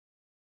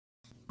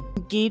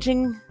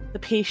engaging the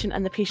patient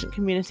and the patient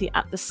community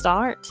at the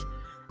start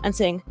and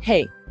saying,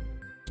 hey,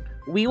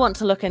 we want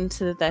to look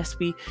into this.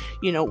 We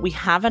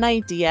have an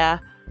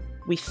idea.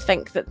 We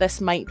think that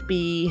this might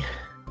be,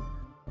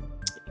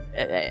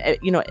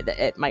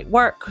 it might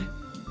work.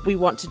 We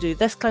want to do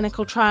this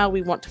clinical trial.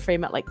 We want to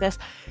frame it like this.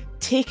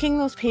 Taking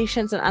those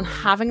patients and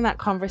having that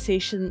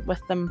conversation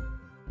with them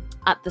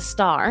at the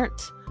start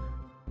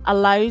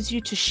allows you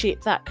to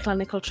shape that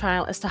clinical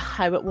trial as to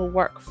how it will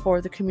work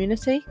for the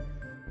community.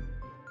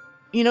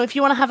 If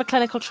you want to have a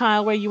clinical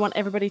trial where you want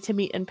everybody to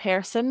meet in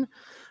person,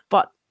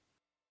 but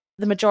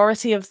the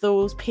majority of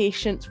those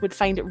patients would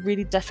find it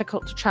really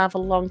difficult to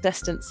travel long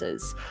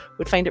distances,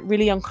 would find it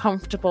really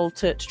uncomfortable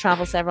to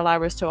travel several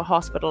hours to a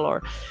hospital,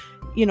 or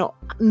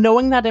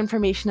knowing that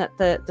information at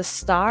the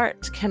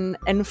start can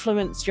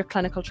influence your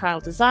clinical trial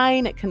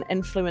design. It can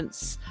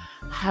influence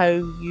how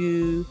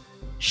you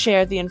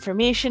share the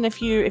information.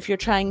 If you're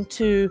trying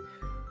to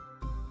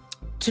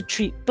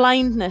treat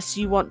blindness,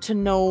 you want to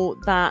know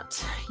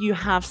that you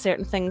have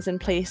certain things in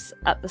place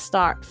at the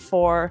start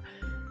for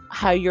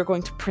how you're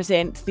going to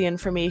present the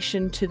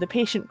information to the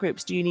patient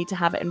groups. Do you need to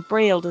have it in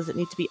Braille? Does it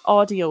need to be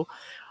audio?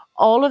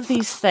 All of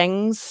these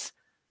things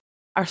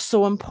are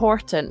so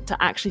important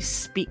to actually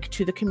speak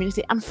to the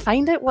community and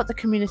find out what the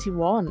community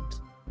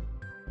want.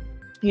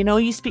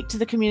 You speak to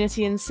the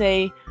community and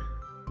say,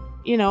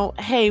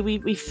 hey,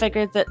 we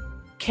figured that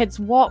kids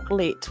walk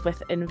late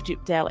with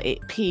INVDUP Del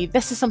 8P.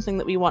 This is something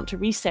that we want to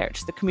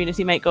research. The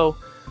community might go,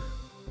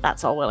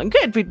 that's all well and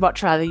good. We'd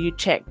much rather you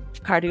check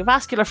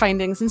cardiovascular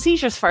findings and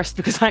seizures first,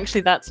 because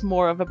actually that's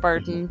more of a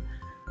burden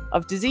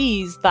of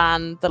disease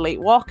than the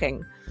late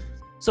walking.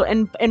 So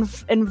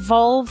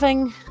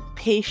involving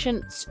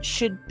patients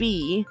should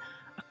be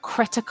a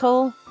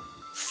critical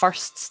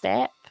first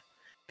step,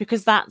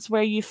 because that's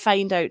where you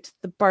find out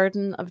the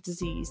burden of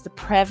disease, the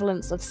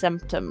prevalence of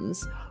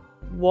symptoms,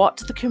 what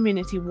the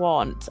community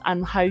want,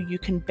 and how you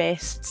can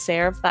best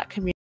serve that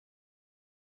community